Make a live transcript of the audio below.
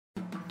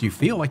Do you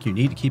feel like you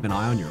need to keep an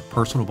eye on your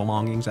personal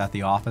belongings at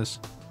the office?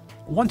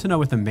 Want to know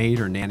what the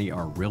maid or nanny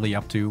are really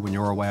up to when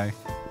you're away?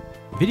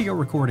 Video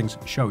recordings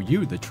show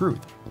you the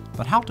truth,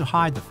 but how to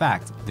hide the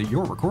fact that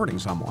you're recording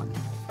someone?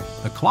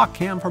 The Clock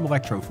Cam from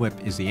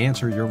Electroflip is the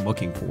answer you're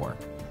looking for.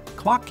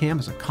 Clock Cam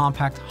is a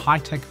compact,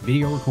 high-tech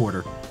video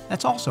recorder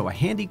that's also a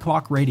handy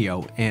clock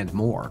radio and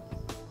more.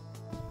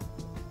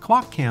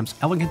 Clock Cam's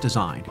elegant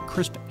design,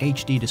 crisp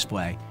HD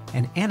display,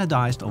 and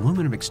anodized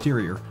aluminum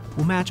exterior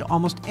will match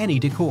almost any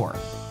decor,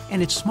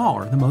 and it's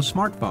smaller than most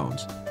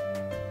smartphones.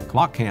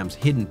 Clock Cam's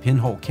hidden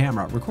pinhole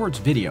camera records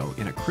video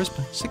in a crisp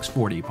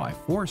 640 by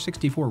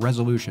 464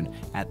 resolution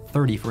at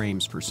 30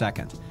 frames per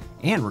second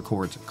and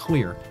records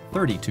clear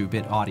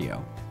 32-bit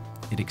audio.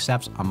 It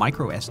accepts a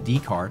micro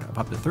SD card of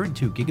up to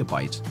 32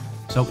 gigabytes,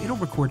 so it'll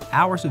record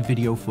hours of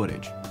video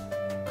footage.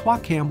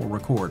 Clock Cam will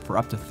record for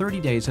up to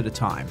 30 days at a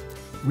time,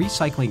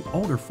 recycling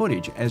older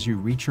footage as you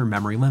reach your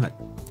memory limit.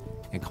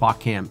 And Clock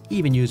Cam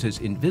even uses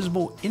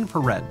invisible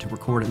infrared to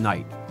record at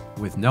night,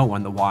 with no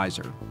one the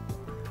wiser.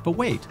 But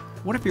wait,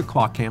 what if your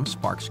Clock Cam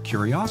sparks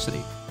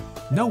curiosity?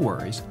 No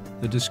worries,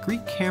 the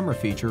discrete camera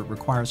feature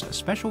requires a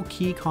special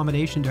key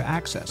combination to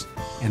access,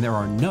 and there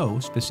are no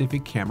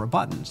specific camera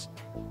buttons.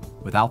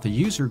 Without the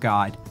user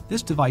guide,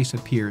 this device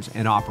appears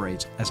and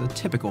operates as a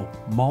typical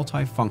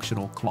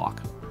multifunctional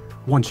clock.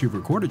 Once you've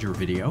recorded your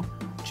video,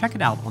 check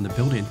it out on the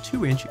built-in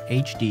 2-inch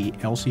HD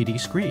LCD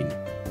screen,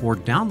 or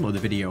download the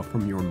video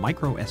from your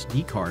micro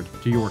SD card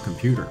to your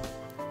computer.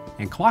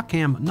 And Clock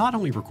Cam not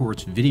only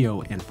records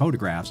video and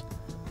photographs,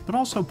 but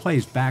also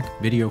plays back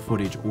video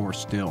footage or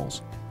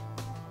stills.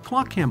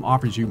 Clock Cam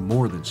offers you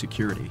more than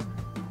security.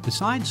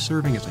 Besides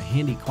serving as a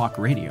handy clock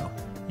radio,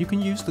 you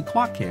can use the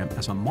Clock Cam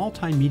as a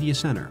multimedia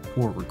center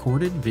for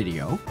recorded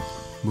video,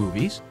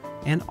 movies,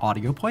 and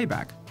audio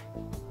playback.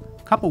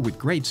 Coupled with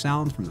great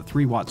sound from the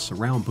 3-watt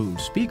surround boom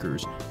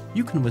speakers,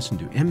 you can listen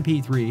to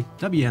MP3,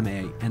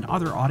 WMA, and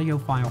other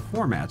audiophile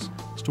formats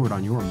stored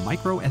on your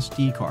micro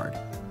SD card.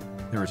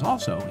 There is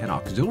also an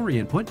auxiliary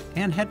input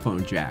and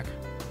headphone jack.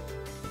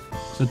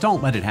 So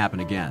don't let it happen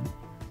again.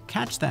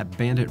 Catch that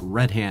bandit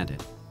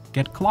red-handed.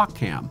 Get Clock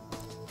Cam,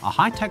 a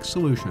high-tech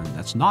solution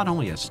that's not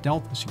only a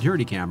stealth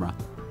security camera,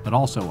 but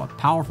also a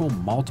powerful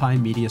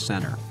multimedia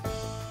center.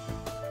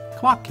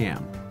 Clock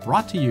Cam,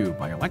 brought to you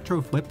by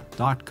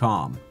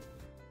Electroflip.com.